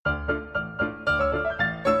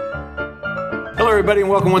everybody, and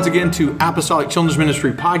welcome once again to Apostolic Children's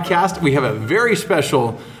Ministry Podcast. We have a very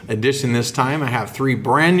special edition this time. I have three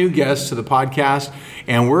brand new guests to the podcast,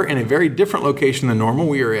 and we're in a very different location than normal.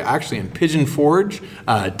 We are actually in Pigeon,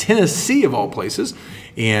 Tennessee, of all places,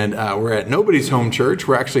 and we're at Nobody's Home Church.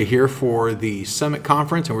 We're actually here for the Summit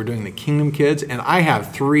Conference, and we're doing the Kingdom Kids, and I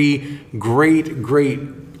have three great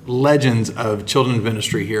legends of children's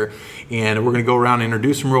ministry here, and we're going to go around and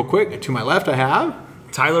introduce them real quick. To my left, I have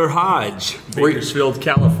Tyler Hodge, Bakersfield,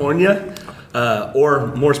 California, or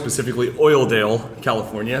more specifically, Oildale,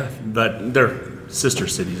 California, but they're sister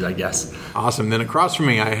cities, I guess. Awesome. Then across from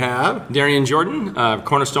me, I have Darian, Jorden,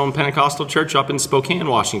 Cornerstone Pentecostal Church up in Spokane,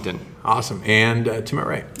 Washington. Awesome. And to my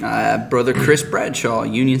right, Brother Chris Bradshaw,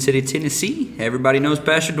 Union City, Tennessee. Everybody knows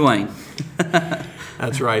Pastor Dwayne.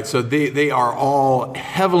 That's right. So they are all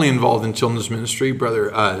heavily involved in children's ministry.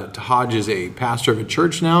 Brother Hodge is a pastor of a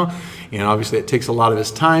church now, and obviously it takes a lot of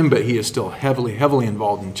his time, but he is still heavily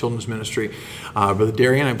involved in children's ministry. Brother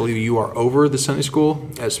Darian, I believe you are over the Sunday school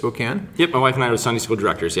at Spokane. Yep, my wife and I are Sunday school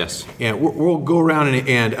directors, yes. And we'll go around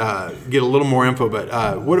and get a little more info,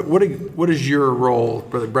 but what is your role,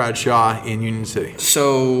 Brother Bradshaw, in Union City?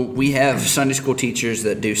 So we have Sunday school teachers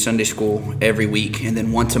that do Sunday school every week, and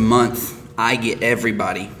then once a month, I get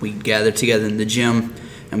everybody. We gather together in the gym,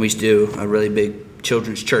 and we do a really big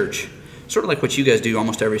children's church. Sort of like what you guys do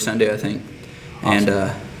almost every Sunday, I think. Awesome.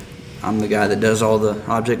 And I'm the guy that does all the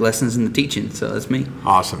object lessons and the teaching, so that's me.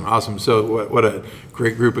 Awesome. So what a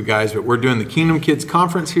great group of guys. But we're doing the Kingdom Kids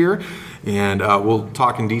Conference here, and we'll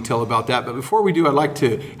talk in detail about that. But before we do, I'd like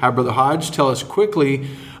to have Brother Hodge tell us quickly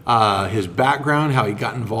his background, how he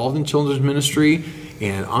got involved in children's ministry,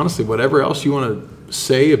 and honestly, whatever else you want to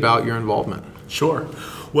say about your involvement. Sure.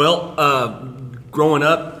 Well, growing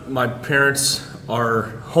up, my parents are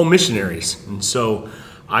home missionaries, and so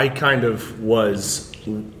I kind of was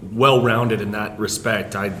well-rounded in that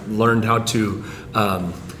respect. I learned how to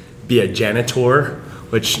be a janitor,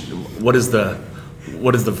 which what is the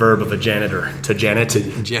verb of a janitor? To janet?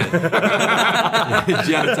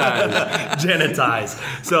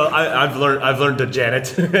 Janitize. So I've learned to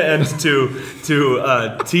janet and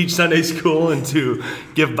to teach Sunday school and to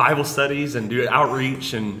give Bible studies and do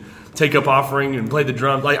outreach and take up offering and play the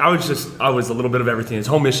drums. Like I was a little bit of everything. It's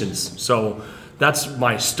home missions. So that's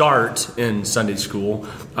my start in Sunday school.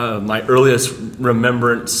 My earliest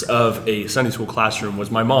remembrance of a Sunday school classroom was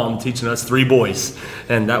my mom teaching us three boys,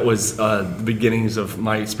 and that was the beginnings of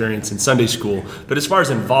my experience in Sunday school. But as far as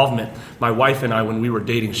involvement, my wife and I, when we were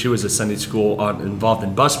dating, she was at Sunday school involved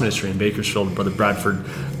in bus ministry in Bakersfield, Brother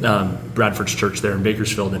Bradford's church there in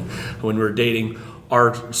Bakersfield. And when we were dating,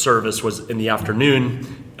 our service was in the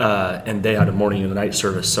afternoon, and they had a morning and a night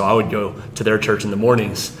service. So I would go to their church in the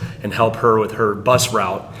mornings and help her with her bus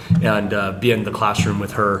route and be in the classroom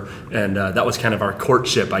with her. And that was kind of our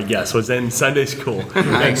courtship, I guess, was in Sunday school. Nice.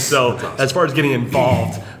 And so as far as getting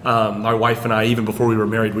involved, my wife and I, even before we were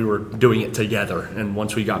married, we were doing it together. And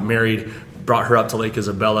once we got married, brought her up to Lake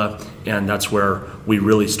Isabella, and that's where we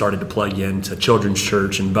really started to plug into children's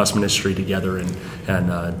church and bus ministry together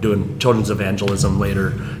and doing children's evangelism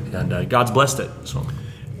later. And God's blessed it. So.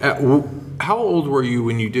 How old were you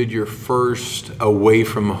when you did your first away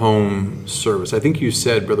from home service? I think you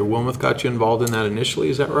said Brother Wilmoth got you involved in that initially.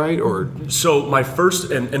 Is that right? Or so my first,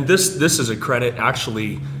 and this is a credit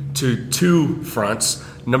actually to two fronts.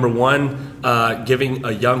 Number one, giving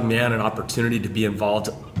a young man an opportunity to be involved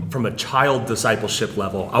from a child discipleship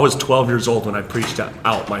level. I was 12 years old when I preached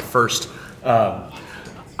out my first. I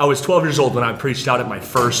was 12 years old when I preached out at my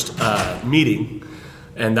first meeting.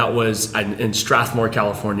 And that was in Strathmore,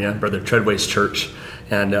 California, Brother Treadway's church.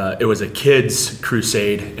 And it was a kids'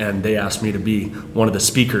 crusade, and they asked me to be one of the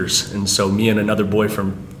speakers. And so me and another boy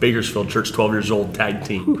from Bakersfield Church, 12 years old, tag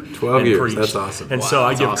team. 12 years, preached. That's awesome. And so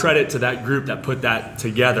I give credit to that group that put that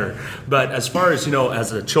together. But as far as,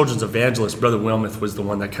 as a children's evangelist, Brother Wilmoth was the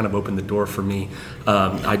one that kind of opened the door for me.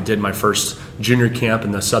 I did my first junior camp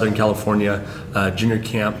in the Southern California junior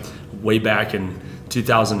camp way back in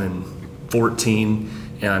 2014.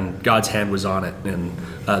 And God's hand was on it. And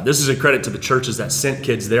this is a credit to the churches that sent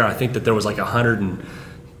kids there. I think that there was like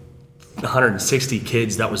 160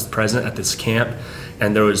 kids that was present at this camp.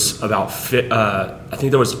 And there was about, I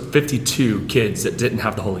think there was 52 kids that didn't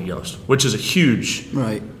have the Holy Ghost, which is a huge,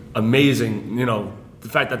 amazing, the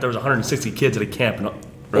fact that there was 160 kids at a camp and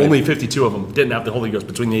only 52 of them didn't have the Holy Ghost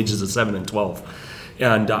between the ages of 7 and 12.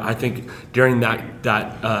 And I think during that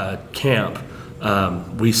camp,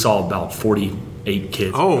 we saw about 48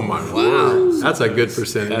 kids. Oh my word! That's a good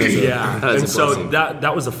percentage. And so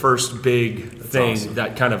that was the first big thing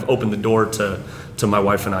that kind of opened the door to to my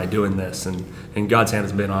wife and I doing this, and God's hand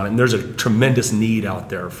has been on it. And there's a tremendous need out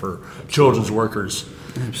there for children's workers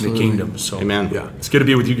in the kingdom. So, Amen. Yeah. It's good to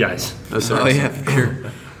be with you guys. That's Oh, awesome. yeah, for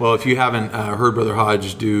sure. Well, if you haven't heard Brother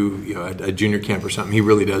Hodge do a junior camp or something, he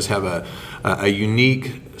really does have a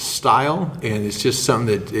unique style, and it's just something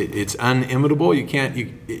that it's unimitable. You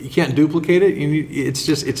can't duplicate it. It's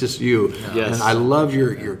just you. Yes. And I love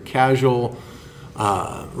your casual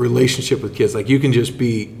relationship with kids. Like, you can just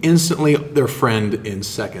be instantly their friend in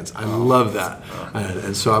seconds. I love that,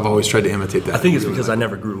 and so I've always tried to imitate that. I think it's because I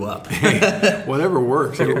never grew up. Whatever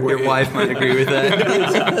works. Your wife might agree with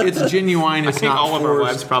that. It's genuine. It's I think not all of our forced.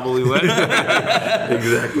 wives probably would.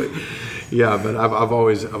 Exactly. Yeah, but I've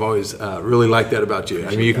always really liked that about you.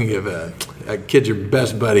 I mean, you can give a kid your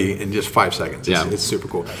best buddy in just 5 seconds. It's super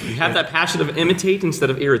cool. You have that passion of imitate instead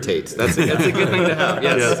of irritate. That's a good thing to have.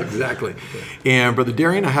 Yes, exactly. And Brother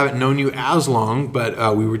Darian, I haven't known you as long,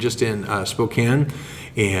 but we were just in Spokane,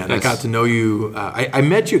 and Nice. I got to know you. I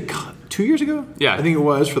met you 2 years ago. Yeah. I think it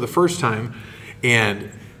was, for the first time, and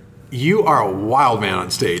you are a wild man on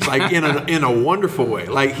stage, like in a wonderful way.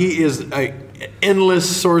 Like, he is a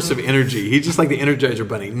endless source of energy. He's just like the Energizer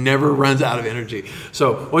Bunny, never runs out of energy.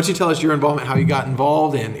 So why don't you tell us your involvement, how you got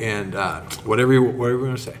involved, and whatever you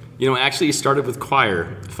want to say. Actually, it started with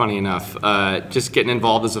choir, funny enough. Just getting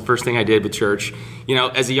involved is the first thing I did with church.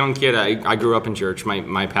 As a young kid, I grew up in church.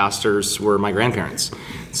 My pastors were my grandparents.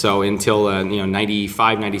 So until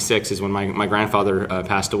 95, 96 is when my grandfather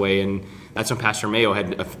passed away, and that's when Pastor Mayo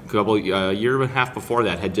had a year and a half before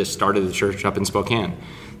that had just started the church up in Spokane.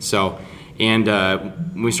 So, and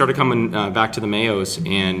we started coming back to the Mayos,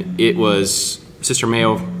 and it was Sister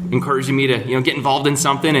Mayo encouraging me to get involved in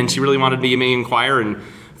something, and she really wanted me to be in choir. And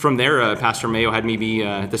from there, Pastor Mayo had me be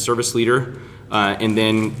the service leader, and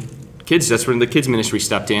then kids. That's when the kids ministry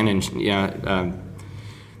stepped in, and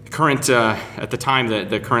current at the time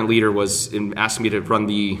the current leader was asked me to run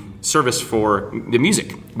the service for the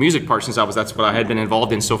music part, since that's what I had been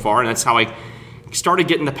involved in so far, and that's how I started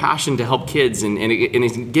getting the passion to help kids and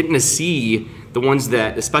getting to see the ones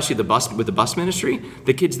that, especially with the bus ministry,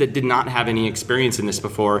 the kids that did not have any experience in this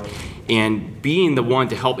before, and being the one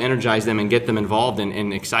to help energize them and get them involved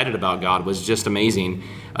and excited about God was just amazing.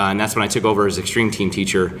 And that's when I took over as extreme team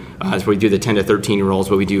teacher. That's where we do the 10 to 13-year-olds,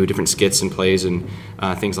 where we do different skits and plays and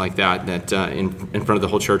things like that in front of the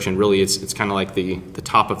whole church. And really, it's kind of like the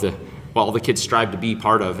top of all the kids strive to be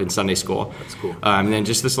part of in Sunday school. That's cool. And then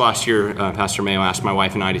just this last year, Pastor Mayo asked my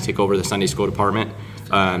wife and I to take over the Sunday school department.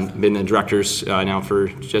 Been the directors now for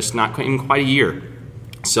just not even quite a year.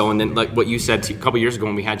 So, and then like what you said a couple years ago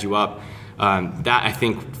when we had you up, that I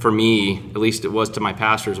think for me, at least it was to my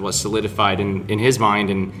pastors, was solidified in his mind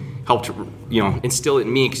and helped instill it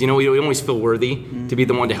in me, because we always feel worthy to be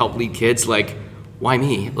the one to help lead kids. Like, why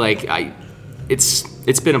me? Like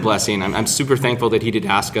it's been a blessing. I'm super thankful that he did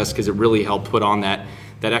ask us, because it really helped put on that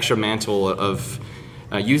extra mantle of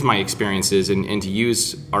use my experiences and to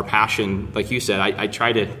use our passion. Like you said, I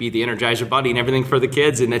try to be the Energizer Bunny and everything for the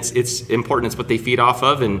kids, and it's important. It's what they feed off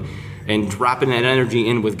of, and dropping that energy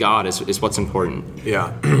in with God is what's important.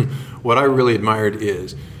 Yeah. What I really admired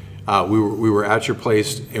is we were at your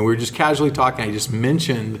place, and we were just casually talking. I just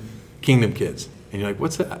mentioned Kingdom Kids, and you're like,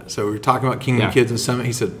 "What's that?" So we were talking about Kingdom Kids and Summit.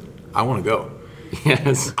 He said, "I want to go."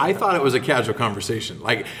 Yes. I thought it was a casual conversation.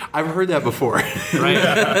 Like, I've heard that before.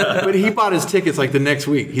 Right. But he bought his tickets like the next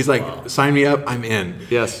week. He's like, "Sign me up, I'm in."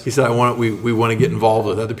 Yes. He said, we want to get involved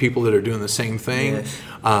with other people that are doing the same thing.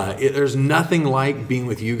 Yes. There's nothing like being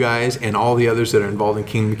with you guys and all the others that are involved in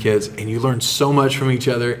Kingdom Kids, and you learn so much from each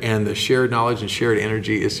other, and the shared knowledge and shared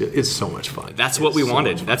energy it's so much fun. That's what we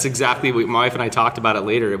wanted. That's exactly what my wife and I talked about it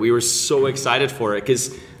later. We were so excited for it,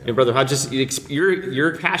 because Brother Hodge, just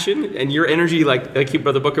your passion and your energy, like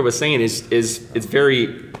Brother Booker was saying, is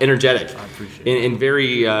very energetic. I appreciate it. And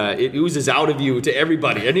very it oozes out of you to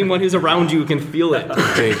everybody. Anyone who's around you can feel it.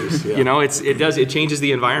 It changes. Yeah. It changes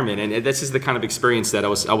the environment, and this is the kind of experience that I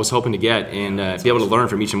was hoping to get and be able to learn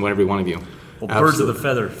from each and every one of you. Well, birds of a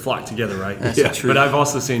feather flock together, right? That's true. But I've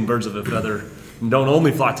also seen birds of a feather don't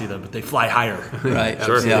only flock together, but they fly higher. Right.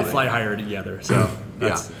 Sure. Yeah. They fly higher together. So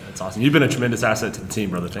that's awesome. You've been a tremendous asset to the team,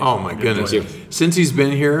 brother. Thank you. Oh my goodness! Since he's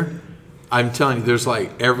been here, I'm telling you, there's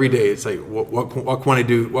like every day. It's like, what can I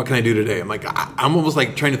do? What can I do today? I'm like, I'm almost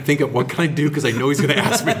like trying to think of what can I do, because I know he's going to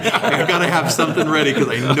ask me. I've got to have something ready, because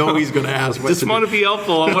I know he's going to ask. Just want to be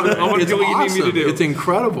helpful. I want to do what you need me to do. It's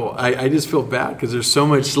incredible. I just feel bad, because there's so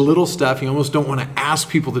much little stuff. You almost don't want to ask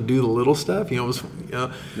people to do the little stuff. You almost,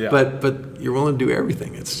 Yeah. But you're willing to do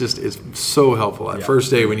everything. It's so helpful. That first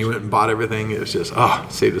day when you went and bought everything, it was just,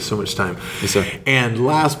 saved us so much time. Yes, sir. And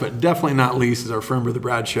last but definitely not least is our friend Brother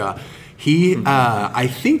Bradshaw. He, I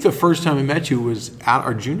think the first time I met you was at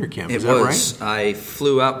our junior camp. Is that right? I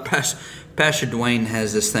flew out. Pastor Dwayne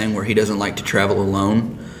has this thing where he doesn't like to travel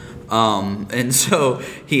alone. And so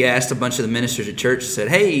he asked a bunch of the ministers at church, said,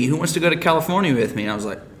 "Hey, who wants to go to California with me?" And I was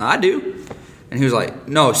like, "I do." And he was like,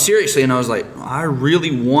 "No, seriously." And I was like, "I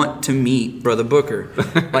really want to meet Brother Booker.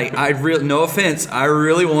 Like, no offense, I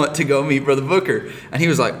really want to go meet Brother Booker." And he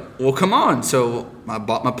was like, "Well, come on." So I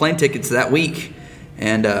bought my plane tickets that week,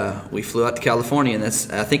 and we flew out to California. And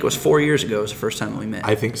I think it was 4 years ago. It was the first time that we met.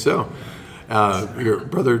 I think so. Your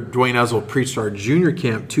brother Dwayne Uswell preached our junior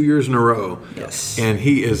camp 2 years in a row. Yes. And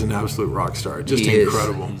he is an absolute rock star. Just He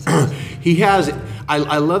incredible. He has,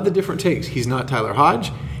 I love the different takes. He's not Tyler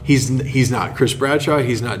Hodge. He's not Chris Bradshaw.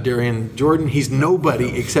 He's not Darian Jorden. He's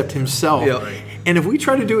nobody except himself. Yep. And if we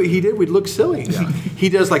try to do what he did, we'd look silly. Yeah. He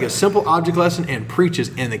does like a simple object lesson and preaches,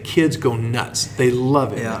 and the kids go nuts. They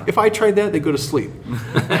love it. Yeah. If I tried that, they go to sleep.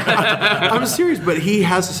 I'm serious, but he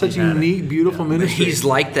has such a unique, beautiful ministry. He's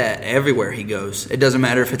like that everywhere he goes. It doesn't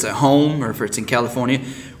matter if it's at home or if it's in California.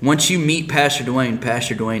 Once you meet Pastor Dwayne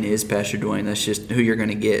is Pastor Dwayne. That's just who you're going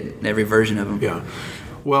to get in every version of him. Yeah.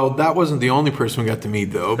 Well, that wasn't the only person we got to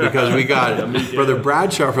meet, though, because we got Brother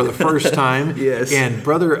Bradshaw for the first time. Yes. And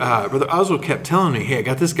Brother Oswald kept telling me, "Hey, I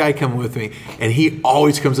got this guy coming with me, and he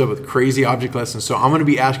always comes up with crazy object lessons, so I'm going to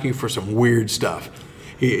be asking you for some weird stuff."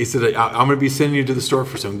 He said, "I'm going to be sending you to the store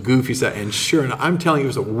for some goofy stuff." And sure enough, I'm telling you, it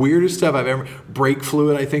was the weirdest stuff I've ever... Brake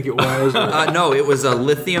fluid, I think it was. No, it was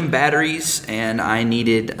lithium batteries, and I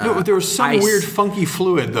needed No, there was some ice. Weird, funky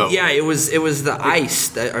fluid, though. Yeah, it was the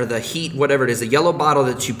ice or the heat, whatever it is, the yellow bottle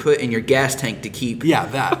that you put in your gas tank to keep. Yeah,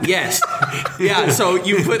 that. Yes. Yeah, so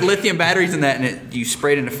you put lithium batteries in that, and you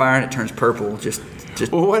spray it into fire, and it turns purple. Just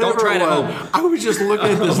Well, whatever don't try it it at was, home. I was just looking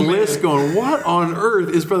at this list going, what on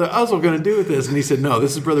earth is Brother Uswell going to do with this? And he said, "No,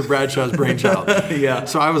 this is Brother Bradshaw's brainchild." Yeah.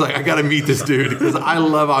 So I was like, I got to meet this dude because I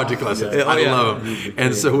love object lessons. Yeah. Oh, I yeah. love them.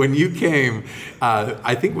 And so when you came,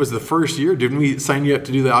 I think it was the first year, didn't we sign you up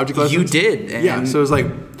to do the object lessons? You did. And Yeah, so it was like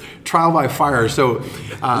trial by fire. So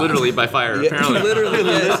Literally by fire, apparently. Literally,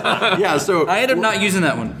 yes. yeah, so I ended up not using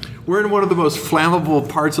that one. we're in one of the most flammable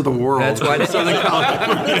parts of the world. That's why I didn't Southern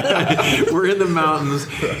California. We're in the mountains.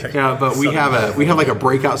 Yeah, but we have like a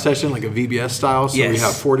breakout session, like a VBS style. So we Yes.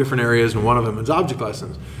 have 4 different areas, and one of them is object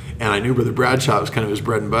lessons. And I knew Brother Bradshaw was kind of his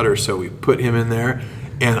bread and butter, so we put him in there.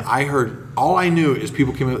 And I heard, all I knew is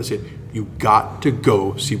people came up and said, "You got to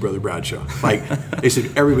go see Brother Bradshaw." Like, they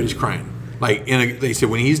said, everybody's crying. Like, they said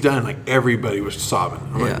when he's done, like, everybody was sobbing.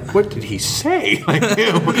 I'm Yeah. like, what did he say? Like,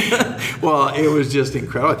 well, it was just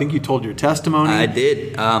incredible. I think you told your testimony. I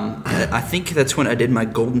did. I think that's when I did my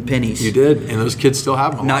golden pennies. You did, and those kids still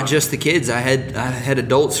have them. Not just the kids. I had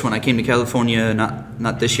adults when I came to California,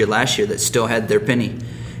 not this year, last year, that still had their penny.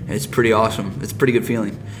 And it's pretty awesome. It's a pretty good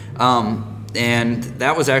feeling. And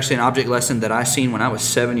that was actually an object lesson that I seen when I was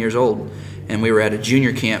 7 years old. And we were at a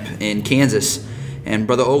junior camp in Kansas. And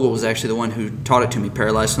Brother Ogle was actually the one who taught it to me,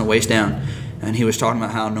 paralyzed from the waist down. And he was talking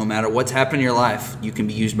about how no matter what's happened in your life, you can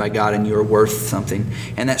be used by God and you're worth something.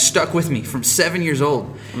 And that stuck with me from 7 years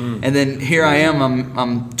old. And then here I am,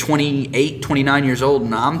 I'm 28, 29 years old,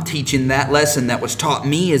 and I'm teaching that lesson that was taught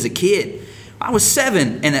me as a kid. I was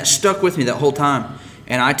 7, and that stuck with me that whole time.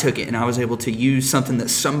 And I took it, and I was able to use something that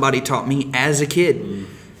somebody taught me as a kid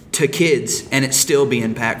to kids, and it still be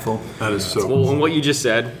impactful. That is so Well, and what you just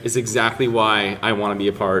said is exactly why I want to be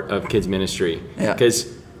a part of kids ministry. Yeah.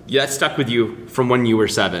 Because that stuck with you from when you were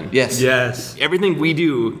 7. Yes. Yes. Everything we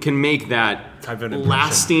do can make that Type of impression.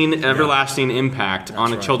 lasting, everlasting impact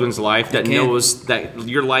on a children's life that can. knows that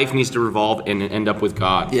your life needs to revolve and end up with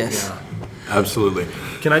God. Yes. absolutely.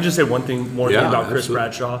 Can I just say one thing more thing Yeah, about Chris absolutely.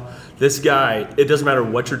 Bradshaw? This guy, it doesn't matter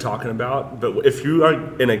what you're talking about, but if you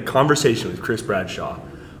are in a conversation with Chris Bradshaw,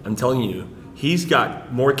 I'm telling you, he's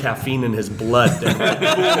got more caffeine in his blood than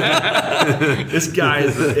this guy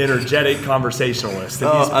is an energetic conversationalist.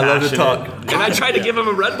 And he's I love to passionate. talk. And I tried to give him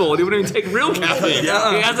a Red Bull, and he wouldn't even take real caffeine.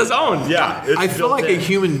 Yeah. He has his own. Yeah, it's I feel built like in. a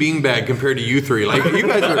human being bag compared to you three. Like, you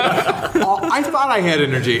guys are. I thought I had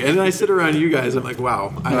energy, and then I sit around you guys. I'm like,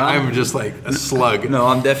 wow, I'm just like a slug. No,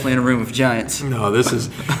 I'm definitely in a room with giants. No, this is.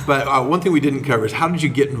 But one thing we didn't cover is how did you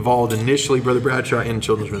get involved initially, Brother Bradshaw, in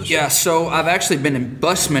children's ministry? Yeah, so I've actually been in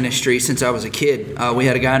bus ministry since I was a kid. We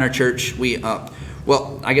had a guy in our church.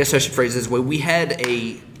 Well, I guess I should phrase it this way. We had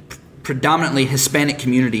a predominantly Hispanic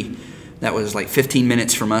community that was like 15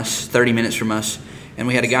 minutes from us, 30 minutes from us. And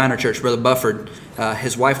we had a guy in our church, Brother Bufford.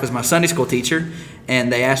 His wife was my Sunday school teacher,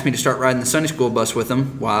 and they asked me to start riding the Sunday school bus with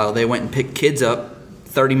them while they went and picked kids up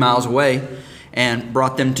 30 miles away and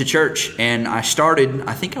brought them to church. And I started,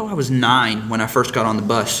 I think I was 9 when I first got on the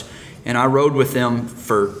bus. And I rode with them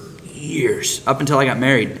for years, up until I got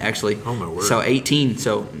married, actually. Oh, my word. So 18,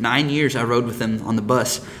 so 9 years I rode with them on the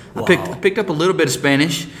bus. Wow. I picked up a little bit of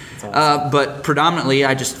Spanish, but predominantly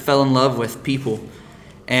I just fell in love with people.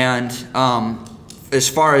 And as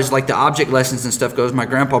far as like the object lessons and stuff goes, my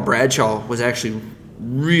grandpa Bradshaw was actually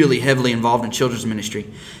really heavily involved in children's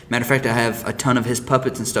ministry. Matter of fact, I have a ton of his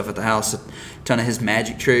puppets and stuff at the house, a ton of his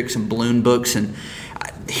magic tricks and balloon books, and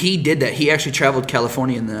he did that. He actually traveled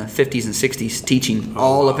California in the 50s and 60s teaching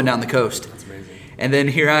all up and down the coast. That's amazing. And then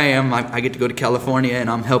here I am. I get to go to California, and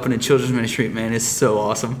I'm helping in children's ministry. Man, it's so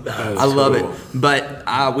awesome. I love it.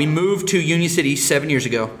 But we moved to Union City 7 years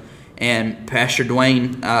ago, and Pastor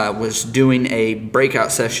Dwayne was doing a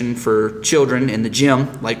breakout session for children in the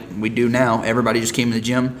gym, like we do now. Everybody just came to the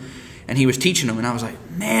gym, and he was teaching them. And I was like,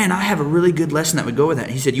 man, I have a really good lesson that would go with that.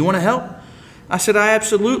 He said, you want to help? I said, I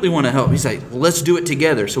absolutely want to help. He's like, well, let's do it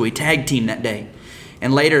together. So we tag teamed that day.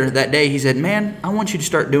 And later that day, he said, man, I want you to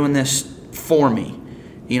start doing this for me.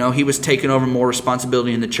 You know, he was taking over more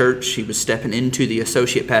responsibility in the church. He was stepping into the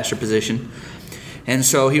associate pastor position. And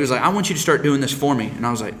so he was like, I want you to start doing this for me. And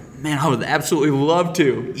I was like, man, I would absolutely love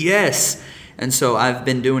to. Yes. And so I've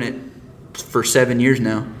been doing it for 7 years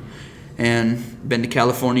now. And been to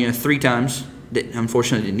California 3 times.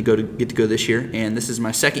 Unfortunately, didn't get to go this year, and this is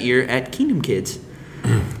my second year at Kingdom Kids.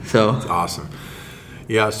 So that's awesome.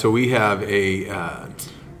 Yeah, so we have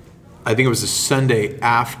I think it was a Sunday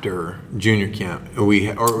after junior camp. Or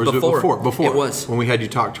was it before? It was when we had you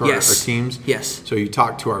talk to our teams. Yes. So you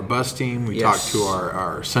talked to our bus team. We talked to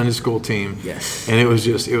our Sunday school team. Yes. And it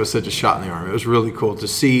was such a shot in the arm. It was really cool to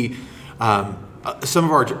see. Some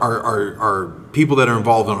of our people that are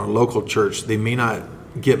involved in our local church, they may not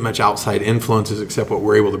get much outside influences except what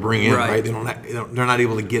we're able to bring in, right? They're not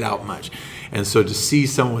able to get out much. And so to see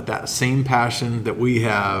someone with that same passion that we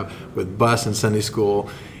have with bus and Sunday school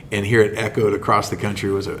and hear it echoed across the country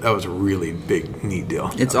that was a really big, neat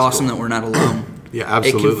deal. It's awesome that we're not alone. Yeah,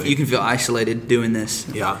 absolutely. You can feel isolated doing this.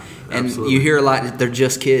 Yeah, and absolutely. You hear a lot that they're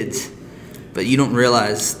just kids, but you don't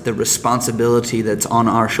realize the responsibility that's on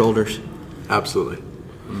our shoulders. Absolutely.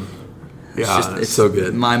 Yeah, it's so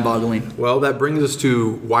good. Mind-boggling. Well, that brings us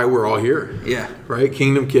to why we're all here. Yeah. Right?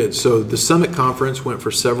 Kingdom Kids. So the Summit Conference went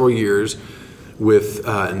for several years with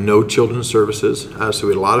no children's services. So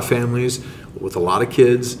we had a lot of families with a lot of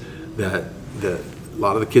kids that a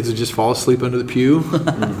lot of the kids would just fall asleep under the pew.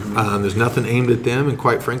 There's nothing aimed at them, and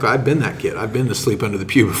quite frankly, I've been that kid. I've been to sleep under the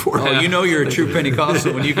pew before. Oh, you know you're a true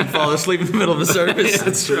Pentecostal when you can fall asleep in the middle of a service.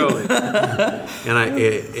 That's true.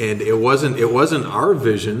 And it wasn't our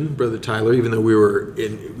vision, Brother Tyler, even though we were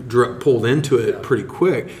pulled into it pretty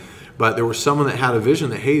quick. But there was someone that had a vision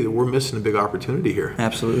that, hey, we're missing a big opportunity here.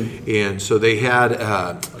 Absolutely. And so they had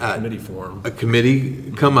a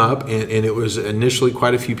committee come up, and it was initially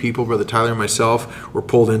quite a few people. Brother Tyler and myself were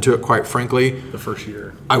pulled into it, quite frankly. The first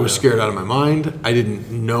year. I was scared out of my mind. I didn't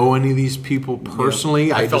know any of these people personally.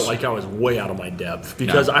 Yeah. I felt like I was way out of my depth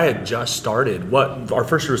because I had just started. Our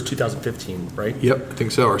first year was 2015, right? Yep, I think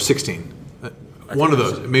so, or 16. One of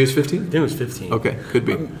those. Maybe it was 15? I think it was 15. Okay, could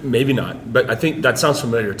be. Maybe not, but I think that sounds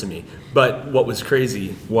familiar to me. But what was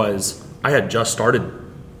crazy was I had just started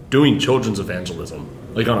doing children's evangelism,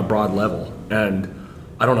 like on a broad level. And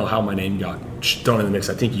I don't know how my name got thrown in the mix.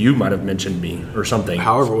 I think you might have mentioned me or something.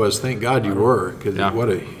 However it was, thank God you were, because what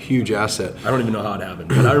a huge asset. I don't even know how it happened.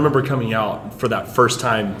 But I remember coming out for that first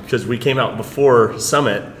time, because we came out before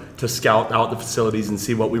Summit to scout out the facilities and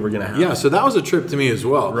see what we were going to have. Yeah, so that was a trip to me as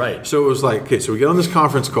well. Right. So it was like, okay, so we get on this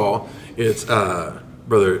conference call. It's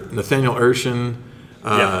Brother Nathaniel Urshan,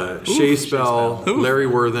 Shay Spell, Larry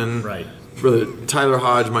Worthen, right. Brother Tyler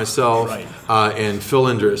Hodge, myself, right. And Phil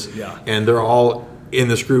Indris. Yeah. And they're all in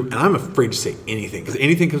this group, and I'm afraid to say anything, because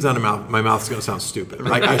anything comes out of my mouth is going to sound stupid.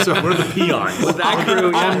 Like, we're the peons. That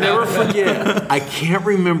crew, I'll never forget. I can't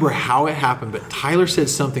remember how it happened, but Tyler said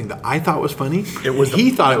something that I thought was funny.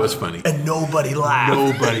 He thought it was funny. And nobody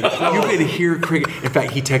laughed. Nobody. You could hear cricket. In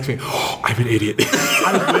fact, he texted me, I'm an idiot.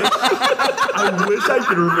 I wish I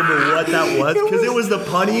could remember what that was, because it was the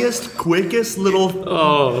punniest, quickest little...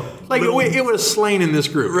 It was slain in this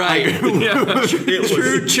group. Right.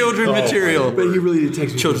 True children material. But he really did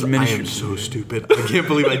text me. Children's ministry. I am so stupid. I can't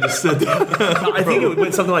believe I just said that. I think it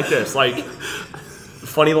went something like this. Like,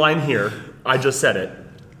 funny line here. I just said it.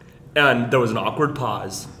 And there was an awkward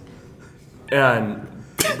pause. And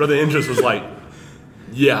Brother Indris was like,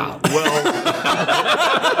 yeah, well...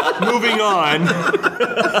 Moving on.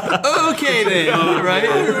 Okay then, right?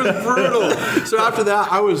 It was brutal. So after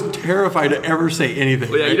that, I was terrified to ever say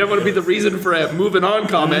anything. Yeah, you don't want to be the reason for a moving on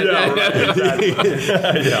comment.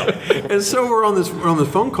 And so we're on this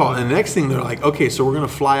phone call, and the next thing they're like, okay, so we're going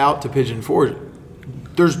to fly out to Pigeon Forge.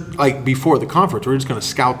 There's like before the conference, we're just going to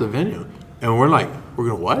scout the venue, and we're like, we're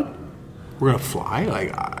going to what? We're going to fly?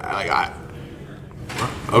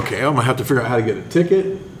 Okay, I'm going to have to figure out how to get a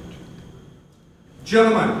ticket.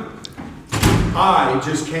 Gentlemen, I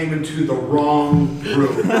just came into the wrong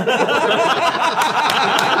room.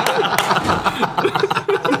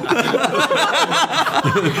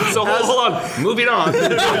 So hold on, moving on.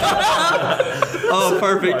 Oh,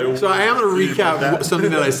 perfect. So I am going to recap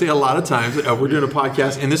something that I say a lot of times. We're doing a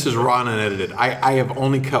podcast, and this is raw and unedited. I have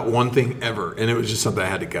only cut one thing ever, and it was just something I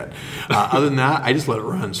had to cut. Other than that, I just let it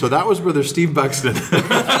run. So that was Brother Steve Buxton.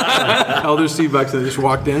 Elder Steve Buxton just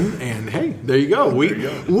walked in, and hey, there you go.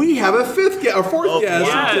 We have a fourth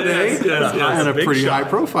guest today, and a pretty high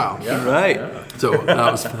profile. Yeah. Right. So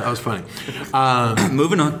that was funny.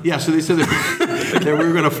 Moving on. Yeah, so they said that we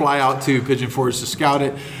were going to fly out to Pigeon Forge to scout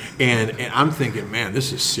it, and I'm thinking, man,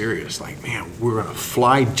 this is serious. Like, man, we're going to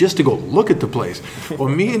fly just to go look at the place. Well,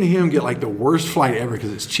 me and him get like the worst flight ever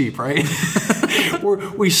because it's cheap, right?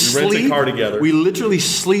 we sleep. Rent a car together. We literally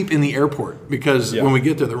sleep in the airport because when we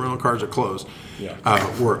get there, the rental cars are closed. Yeah.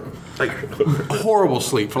 We're like horrible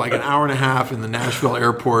sleep for like an hour and a half in the Nashville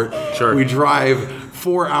airport. Sure. We drive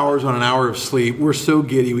 4 hours on an hour of sleep. We're so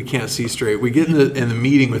giddy we can't see straight. We get in the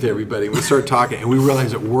meeting with everybody. We start talking, and we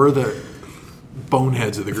realize that we're the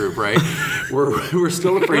boneheads of the group, right? We're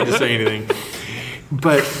still afraid to say anything,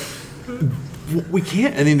 but we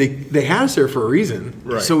can't. I mean, they had us there for a reason.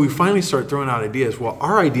 Right. So we finally start throwing out ideas. Well,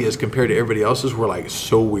 our ideas compared to everybody else's were like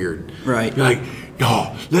so weird. Right. You're like,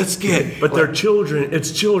 no, let's get. But they're children.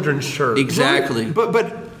 It's children's church. Exactly.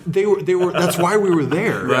 But they were. That's why we were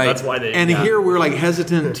there. Yeah, Right. that's why they. And here we're like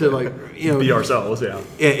hesitant to like be ourselves. Yeah.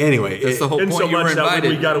 Anyway, That's the whole And point. so You were much that when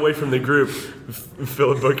invited. we got away from the group,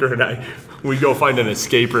 Philip Booker and I, we go find an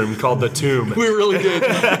escape room called the Tomb. we really did.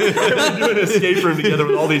 We're doing an escape room together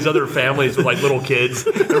with all these other families with like little kids,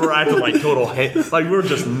 and we're acting like total like we're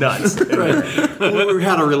just nuts. We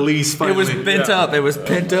had a release It finally. was pent up. It was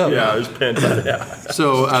pent up. Yeah, it was pent up. Yeah.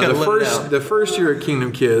 So Gotta let it out. the first year at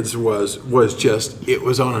Kingdom Kids was just it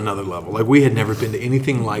was on another level. Like we had never been to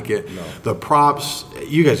anything like it. No. The props,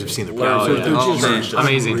 you guys have seen the props. Oh, They're yeah. just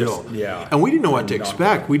Amazing. unreal. Yeah. And we didn't know what to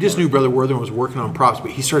expect. We just knew Brother Worthing was working on props, but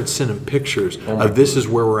he started sending pictures of this is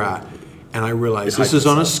where we're at, and I realized this is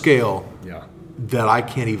on a scale Yeah. that I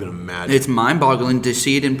can't even imagine. It's mind-boggling to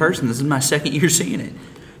see it in person. This is my second year seeing it.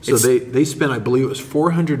 So they spent, I believe it was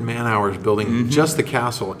 400 man-hours building just the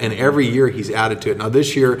castle, and every year he's added to it. Now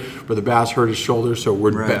this year, Brother Bass hurt his shoulder, so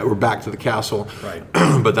we're back to the castle. Right.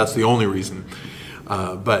 But that's the only reason.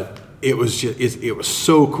 But it was it was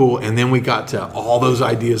so cool, and then we got to all those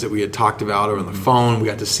ideas that we had talked about over the phone. We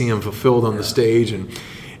got to see them fulfilled on the stage, and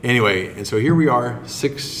anyway, and so here we are,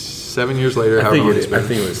 6-7 years later. I however long it's think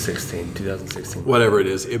been. it was 2016. Whatever it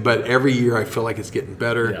is, but every year I feel like it's getting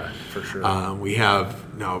better. Yeah, for sure. We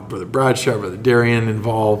have now Brother Bradshaw, Brother Darian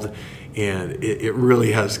involved, and it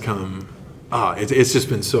really has come. It's just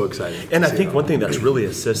been so exciting. And I think one thing that's really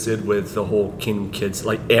assisted with the whole Kingdom Kids,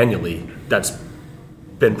 like annually, that's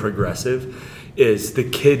been progressive, is the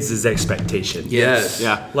kids' expectation. Yes.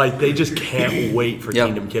 Yeah. Like they just can't wait for Yep.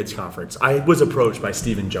 Kingdom Kids Conference. I was approached by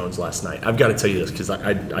Stephen Jones last night. I've got to tell you this because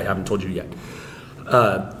I haven't told you yet.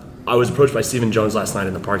 I was approached by Stephen Jones last night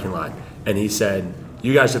in the parking lot, and he said,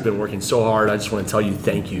 "You guys have been working so hard. I just want to tell you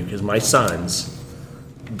thank you because my sons,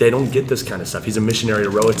 they don't get this kind of stuff." He's a missionary to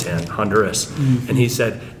Roatan, Honduras, and he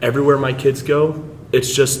said, "Everywhere my kids go,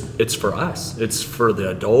 it's for us. It's for the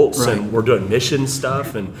adults, Right. and we're doing mission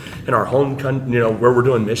stuff, and in our home, where we're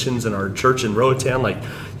doing missions in our church in Roatan, like,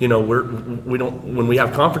 we don't when we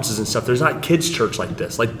have conferences and stuff. There's not kids church like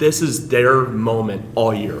this. Like this is their moment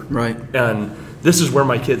all year, Right. And this is where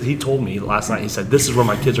my kids. He told me last night. He said, "This is where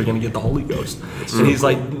my kids are going to get the Holy Ghost." And he's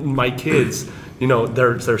like, "My kids."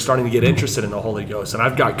 They're starting to get interested in the Holy Ghost, and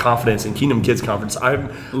I've got confidence in Kingdom Kids Conference.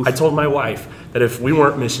 I told my wife that if we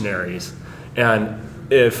weren't missionaries, and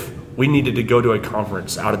if we needed to go to a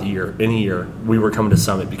conference out of the year, any year, we were coming to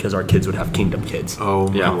Summit because our kids would have Kingdom Kids. Oh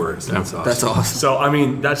my Yeah. words, that's awesome. That's awesome. So I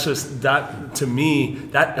mean, that's just that to me.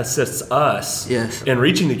 That assists us Yes. in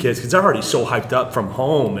reaching the kids because they're already so hyped up from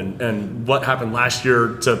home and what happened last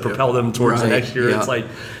year to propel them towards the Right. next year. Yeah. It's like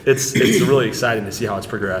it's really exciting to see how it's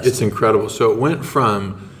progressed. It's incredible. So it went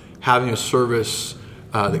from having a service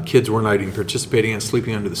The kids were not even participating and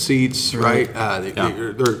sleeping under the seats, right?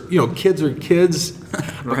 They're kids are kids.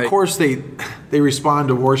 Right. Of course, they respond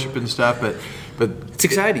to worship and stuff, but It's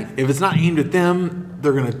exciting. If it's not aimed at them,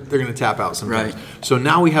 they're gonna tap out sometimes. Right. So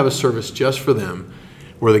now we have a service just for them,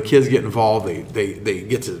 where the kids get involved. They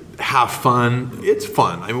get to have fun. It's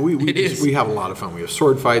fun. I mean, we have a lot of fun. We have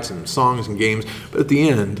sword fights and songs and games, but at the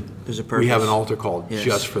end, There's a purpose. we have an altar call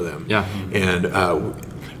just for them. Yeah, and.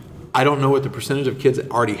 I don't know what the percentage of kids that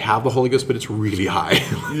already have the Holy Ghost, but it's really high.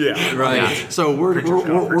 Yeah, right. Yeah. So we're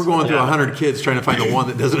going through 100 kids trying to find the one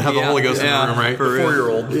that doesn't have the Holy Ghost in the room, right? The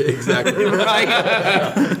 4-year-old. Exactly.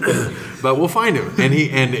 Right. But we'll find him,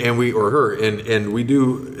 and we or her, and we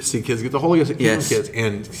do see kids get the Holy Ghost at Kingdom Kids,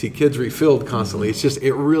 and see kids refilled constantly. It's just,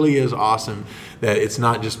 it really is awesome that it's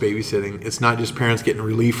not just babysitting. It's not just parents getting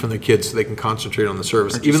relief from their kids so they can concentrate on the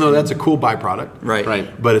service, even though that's a cool byproduct.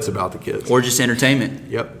 Right. But it's about the kids. Or just entertainment.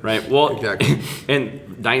 Yep. Right. Well, exactly.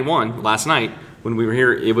 And night one, last night, when we were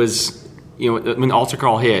here, it was, when the altar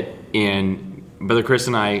call hit, and Brother Chris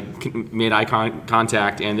and I made eye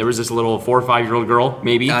contact, and there was this little 4 or 5 year old girl,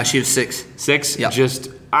 maybe. She was 6. 6? Yep. Just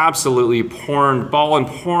absolutely pouring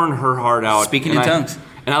her heart out. Speaking in tongues.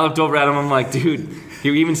 And I looked over at him, I'm like, dude, he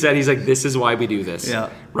even said, he's like, this is why we do this.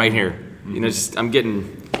 Yeah. Right here. Just, I'm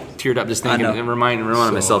getting teared up just thinking and reminding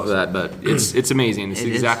myself of that, but it's amazing. It's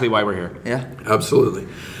exactly why we're here. Yeah. Absolutely.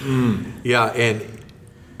 Yeah, and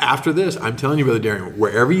after this, I'm telling you, Brother Darian,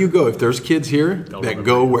 wherever you go, if there's kids here that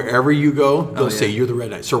go wherever you go, they'll say, you're the Red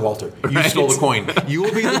Knight. Sir Walter, you stole the coin. You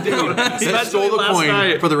will be the dude that stole the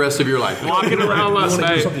coin for the rest of your life. Walking around last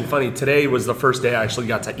night. Do something funny. Today was the first day I actually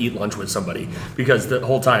got to eat lunch with somebody, because the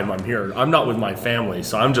whole time I'm here, I'm not with my family,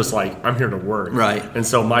 so I'm just like, I'm here to work. Right. And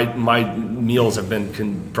so my meals have been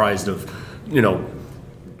comprised of,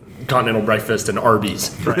 continental breakfast and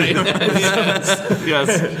Arby's, right?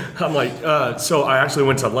 Yes. I'm like, so I actually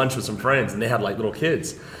went to lunch with some friends, and they had like little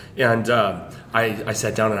kids, and I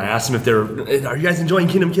sat down and I asked them if are you guys enjoying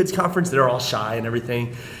Kingdom Kids Conference? They're all shy and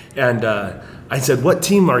everything, and I said, what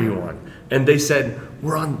team are you on? And they said,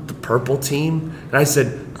 we're on the purple team. And I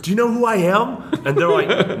said, do you know who I am? And they're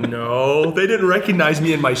like, no. They didn't recognize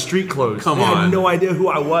me in my street clothes. They had no idea who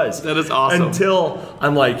I was. That is awesome. Until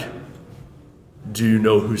I'm like, do you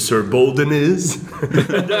know who Sir Bolden is?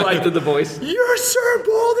 And they're like, the voice. You're Sir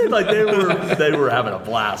Bolden. Like they were having a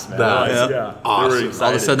blast, man. Awesome. They were excited. All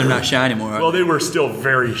of a sudden, they're not shy anymore. Well, they were still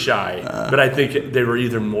very shy, but I think they were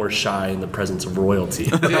either more shy in the presence of royalty.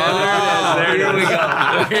 There we go.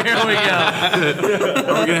 Here we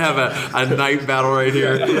go. We're gonna have a knight battle right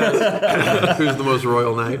here. Who's the most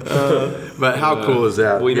royal knight? But how cool is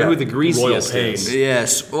that? We know who the greasiest Royal is.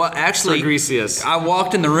 Yes. Well, actually, Sir Greasiest. I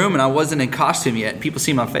walked in the room and I wasn't in costume yet. People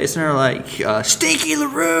see my face and they're like, Stinky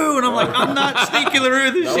LaRue. And I'm like, I'm not Stinky LaRue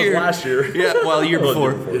this year. Last year. Yeah, well, the year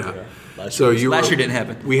before. Last year didn't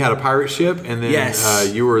happen. We had a pirate ship, and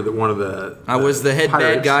then you were one of the. I was the head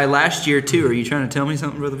pirates. bad guy last year too. Are you trying to tell me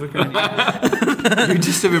something, Brother Booker? You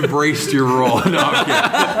just have embraced your role. No,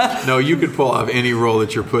 I'm kidding. No, you could pull off any role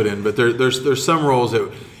that you're put in, but there's some roles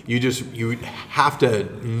that you have to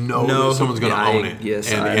know that someone's going to own it.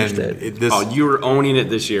 Yes, I understand. You were owning it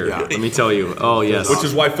this year. Let me tell you. Oh, yes. Which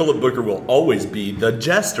is why Philip Booker will always be the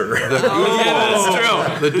jester. That's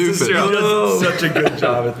true. The doofus. He does such a good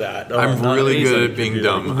job at that. I'm really good at being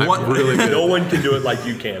dumb. I'm really good. No one can do it like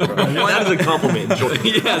you can, bro. That is a compliment, Jorden.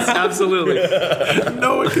 Yes, absolutely.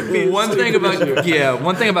 No one can be. One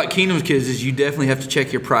thing about Kingdom Kids is you definitely have to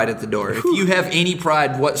check your pride at the door. If you have any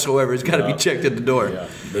pride whatsoever, it's got to be checked at the door.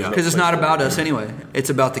 Because it's not about us anyway. It's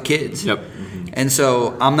about the kids. Yep. And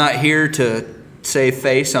so I'm not here to save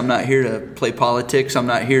face. I'm not here to play politics. I'm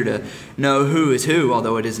not here to know who is who,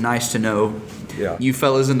 although it is nice to know you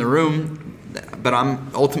fellas in the room. But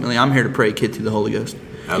I'm here to pray a kid through the Holy Ghost.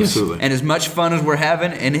 Absolutely. And as much fun as we're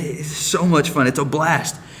having, and it's so much fun. It's a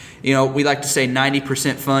blast. We like to say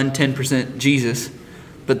 90% fun, 10% Jesus.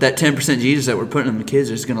 But that 10% Jesus that we're putting in the kids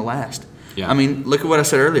is going to last. Yeah. I mean, look at what I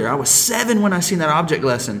said earlier. I was 7 when I seen that object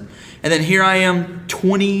lesson. And then here I am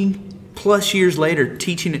 20 plus years later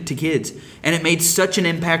teaching it to kids. And it made such an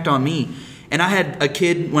impact on me. And I had a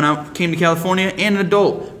kid when I came to California and an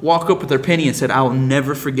adult walk up with their penny and said, I will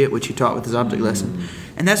never forget what you taught with this object lesson.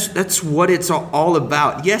 And that's what it's all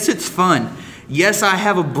about. Yes, it's fun. Yes, I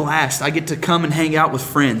have a blast. I get to come and hang out with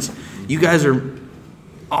friends. You guys are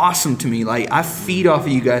awesome to me. Like, I feed off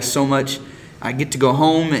of you guys so much. I get to go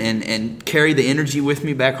home and carry the energy with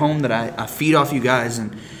me back home that I feed off you guys.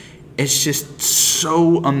 And it's just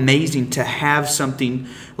so amazing to have something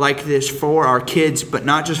like this for our kids, but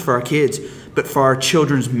not just for our kids, but for our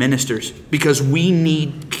children's ministers, because we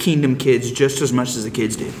need kingdom kids just as much as the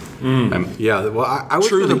kids do. Yeah, well, I was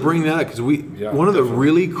going to bring that up because one of the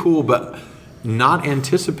really cool but not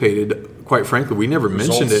anticipated, quite frankly, we never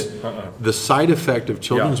mentioned it. The side effect of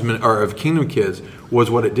of Kingdom Kids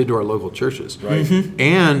was what it did to our local churches, right?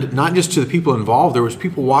 And not just to the people involved. There was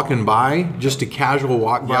people walking by, just a casual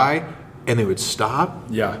walk by, and they would stop.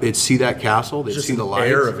 Yeah, they'd see that castle. They'd just see the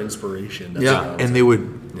lights. Air of inspiration. And they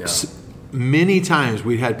would. Many times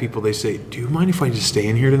we had people. They say, "Do you mind if I just stay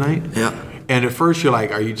in here tonight?" Yeah. And at first you're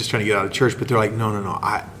like, "Are you just trying to get out of church?" But they're like, "No.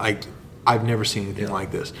 I've never seen anything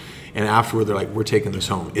like this." And afterward, they're like, "We're taking this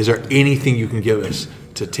home. Is there anything you can give us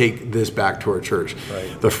to take this back to our church?"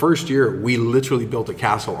 Right. The first year, we literally built a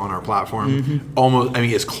castle on our platform. Almost,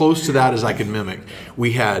 as close to that as I could mimic.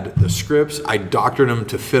 We had the scripts. I doctored them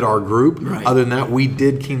to fit our group. Right. Other than that, we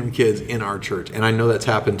did Kingdom Kids in our church. And I know that's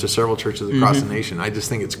happened to several churches across the nation. I just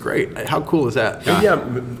think it's great. How cool is that? Yeah,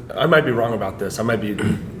 I might be wrong about this. I might be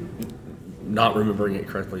not remembering it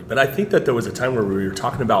correctly, but I think that there was a time where we were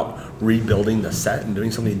talking about rebuilding the set and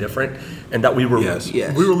doing something different, and that we were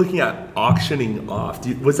we were looking at auctioning off.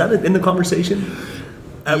 Was that in the conversation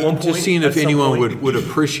at one point? Just seeing if anyone would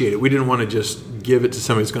appreciate it. We didn't want to just give it to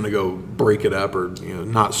somebody who's going to go break it up or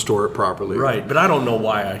not store it properly. Right, but I don't know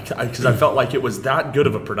why. Because I felt like it was that good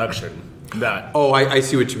of a production. That I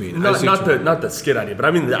see what you mean. Not the skit idea, but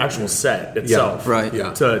I mean the actual set itself. Yeah, right.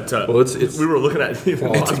 Yeah. Well, it's we were looking at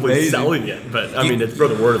possibly selling it, but it's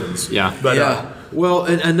Brother Worthen's. Yeah. But well,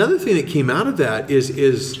 and another thing that came out of that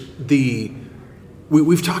is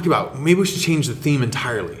we've talked about maybe we should change the theme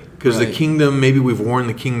entirely because the kingdom, maybe we've worn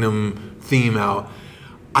the kingdom theme out.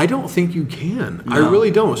 I don't think you can. No. I really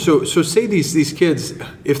don't. So say these kids,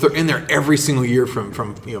 if they're in there every single year from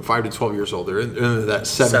 5 to 12 years old, they're in that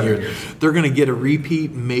 7 years. They're going to get a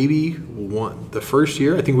repeat maybe the first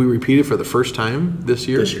year. I think we repeated for the first time this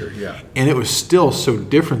year. Yeah. And it was still so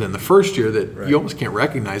different than the first year that you almost can't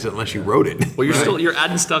recognize it unless you wrote it. Well, you're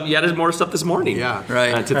adding stuff. You added more stuff this morning. Yeah.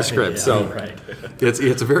 Right. To the script.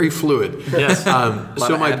 It's very fluid. Yes.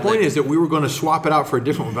 So my point is that we were going to swap it out for a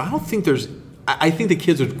different one, but I don't think I think the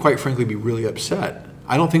kids would, quite frankly, be really upset.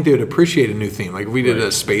 I don't think they would appreciate a new theme. Like if we did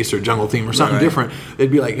a space or jungle theme or something different,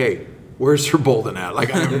 they'd be like, "Hey, where's Sir Bolden at?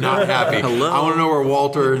 Like I'm not happy. I want to know where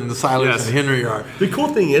Walter and the Silence and Henry are." The cool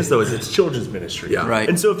thing is it's children's ministry. Yeah. Right.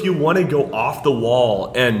 And so if you want to go off the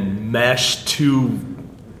wall and mesh two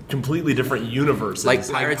completely different universes, like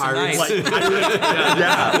Pirates and Knights.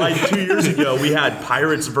 Like 2 years ago we had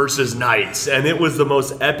Pirates versus Knights, and it was the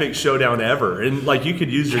most epic showdown ever. And like you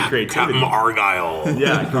could use your creativity. Captain Argyle.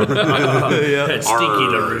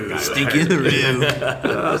 Stinky the Roo.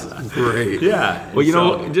 That's great. Yeah.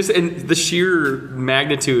 Well, just in the sheer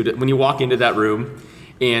magnitude when you walk into that room.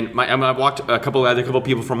 And I walked a couple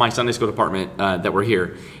people from my Sunday school department that were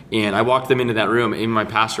here, and I walked them into that room. And my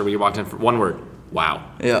pastor, we walked in for one word. Wow.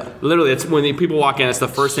 Yeah. Literally, it's when the people walk in, it's the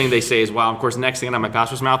first thing they say is, wow. Of course, the next thing out of my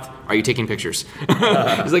pastor's mouth, are you taking pictures?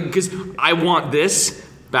 It's like, because I want this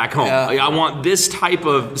back home. Yeah. Like, I want this type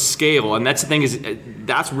of scale. And that's the thing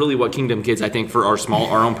that's really what Kingdom Kids, I think, for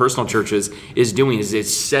our own personal churches is doing, is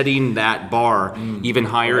it's setting that bar even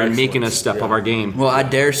higher and making us step up our game. Well, I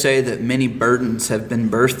dare say that many burdens have been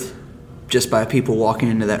birthed just by people walking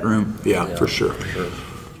into that room. Yeah, for sure.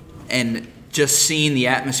 And just seeing the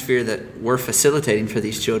atmosphere that we're facilitating for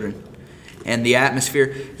these children. And the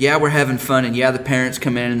atmosphere, we're having fun, and the parents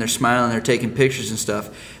come in and they're smiling, they're taking pictures and stuff.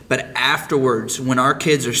 But afterwards, when our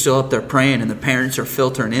kids are still up there praying and the parents are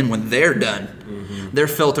filtering in, when they're done, they're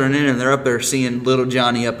filtering in and they're up there seeing little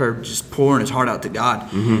Johnny up there just pouring his heart out to God.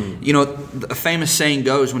 A famous saying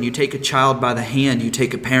goes, when you take a child by the hand, you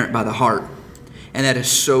take a parent by the heart. And that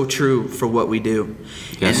is so true for what we do.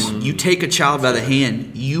 Yes. And you take a child by the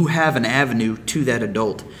hand, you have an avenue to that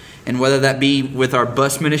adult. And whether that be with our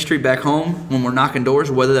bus ministry back home when we're knocking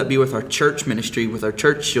doors, whether that be with our church ministry, with our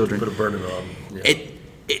church children. Put a burden on. Yeah.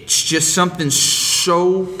 It's just something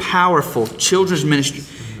so powerful. Children's ministry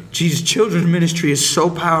is so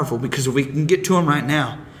powerful because if we can get to them right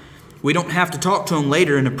now, we don't have to talk to them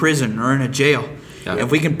later in a prison or in a jail. Yeah.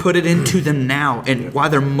 If we can put it into them now, and while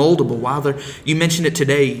they're moldable, you mentioned it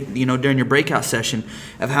today, during your breakout session,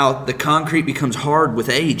 of how the concrete becomes hard with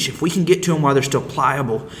age. If we can get to them while they're still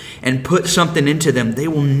pliable and put something into them, they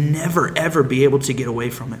will never, ever be able to get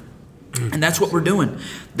away from it. And that's what we're doing.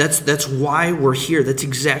 That's why we're here. That's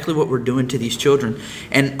exactly what we're doing to these children.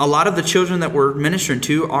 And a lot of the children that we're ministering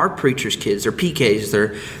to are preachers' kids. They're PKs.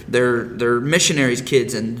 They're missionaries'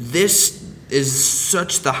 kids. And this is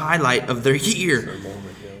such the highlight of their year.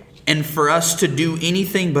 And for us to do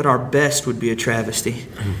anything but our best would be a travesty.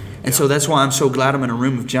 And so that's why I'm so glad I'm in a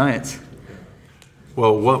room of giants.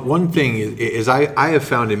 Well, one thing is I have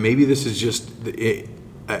found, and maybe this is just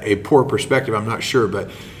a poor perspective, I'm not sure, but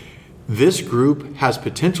this group has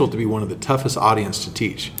potential to be one of the toughest audience to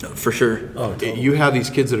teach. For sure. Oh, totally. You have these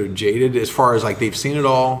kids that are jaded as far as like they've seen it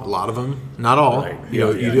all. A lot of them, not all. Right.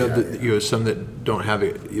 You have some that don't have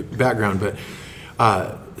a background, but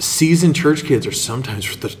seasoned church kids are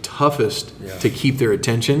sometimes the toughest to keep their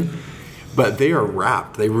attention. But they are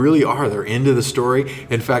rapt. They really are. They're into the story.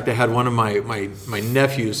 In fact, I had one of my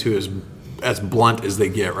nephews who is as blunt as they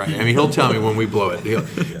get, right? I mean, he'll tell me when we blow it.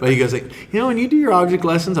 But he goes like, when you do your object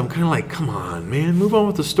lessons, I'm kind of like, come on, man, move on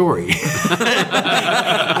with the story.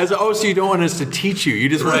 I said, so you don't want us to teach you. You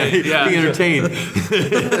just want to be entertained.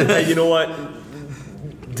 Hey, you know what?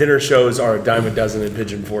 Dinner shows are a dime a dozen in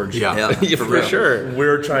Pigeon Forge. Yeah, for sure.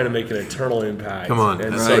 We're trying to make an eternal impact. Come on.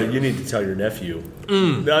 And so you need to tell your nephew.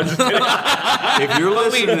 No, I'm just kidding. If you're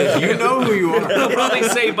listening to this, you know who you are. They'll probably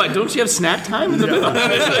say, but don't you have snack time in the middle?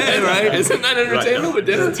 Right? Isn't that entertainment with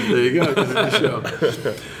dinner? There you go.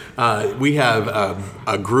 The show. We have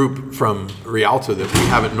a group from Rialto that we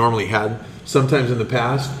haven't normally had sometimes in the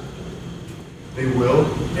past. They will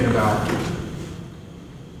in about 13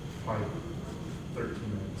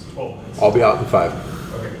 minutes, 12 minutes. I'll be out in 5.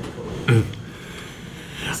 Okay, cool.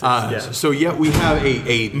 So we have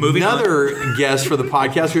another guest for the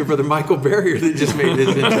podcast. We have Brother Michael Barrier that just made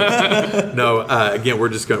his entrance. No, again, we're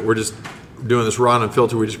just doing this raw and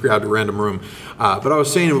unfiltered. We just grabbed a random room. But I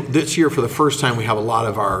was saying this year for the first time we have a lot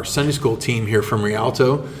of our Sunday school team here from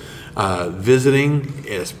Rialto visiting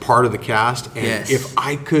as part of the cast. And if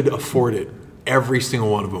I could afford it, every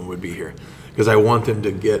single one of them would be here. Because I want them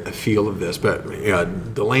to get a feel of this. But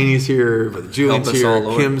Delaney's here, Brother Julian's here,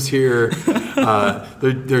 Kim's here.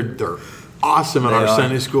 They're awesome at our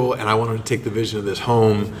Sunday school, and I want them to take the vision of this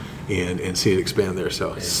home and see it expand there.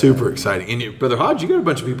 So super exciting. And Brother Hodge, you got a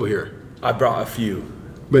bunch of people here. I brought a few.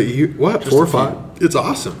 But you, what, 4 or 5? It's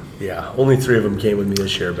awesome. Yeah, only 3 of them came with me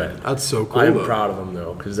this year, but that's so cool. I'm proud of them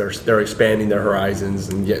though, because they're expanding their horizons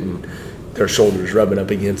and getting their shoulders rubbing up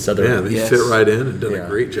against other. Yeah, they fit right in and done a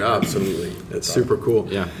great job. Absolutely. That's super cool.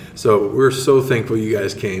 Yeah. So we're so thankful you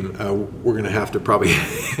guys came. We're going to have to probably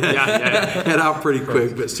head out pretty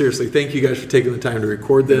quick. But seriously, thank you guys for taking the time to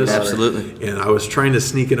record this. Absolutely. And I was trying to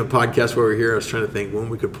sneak in a podcast while we were here. I was trying to think when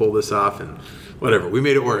we could pull this off, and whatever. We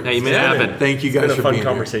made it work. Yeah, you made it happen. Thank you guys It's for been a being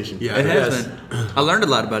fun conversation. Here. Yeah, It has been. I learned a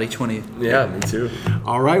lot about each one of you. Yeah, me too.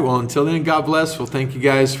 All right. Well, until then, God bless. Well, thank you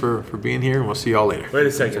guys for being here, and we'll see y'all later. Wait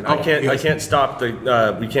a second. I can't stop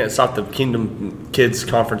we can't stop the Kingdom Kids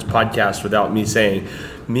Conference podcast without me saying,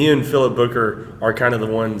 me and Philip Booker are kind of the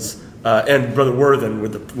ones, and Brother Worthen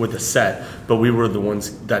with the set, but we were the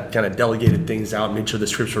ones that kind of delegated things out, made sure the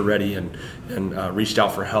scripts were ready, and reached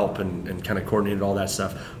out for help and kind of coordinated all that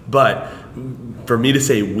stuff. But for me to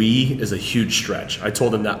say we is a huge stretch. I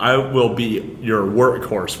told him that I will be your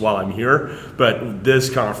workhorse while I'm here, but this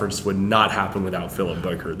conference would not happen without Philip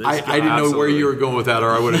Booker. I didn't know where you were going with that, or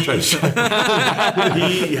I would have tried to shut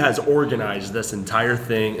He has organized this entire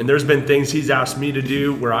thing, and there's been things he's asked me to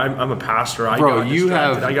do where I'm a pastor. I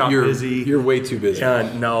got busy. You're way too busy.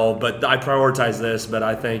 No, but I prioritize this, but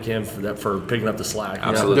I thank him for picking up the slack.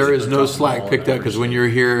 Absolutely. There is no slack picked up, because when you're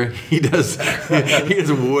here, he does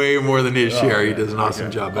way more than his share. He does an awesome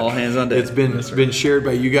job. All hands on deck. It's been shared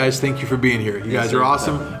by you guys. Thank you for being here. You guys are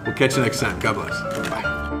awesome. We'll catch you next time. God bless. Bye.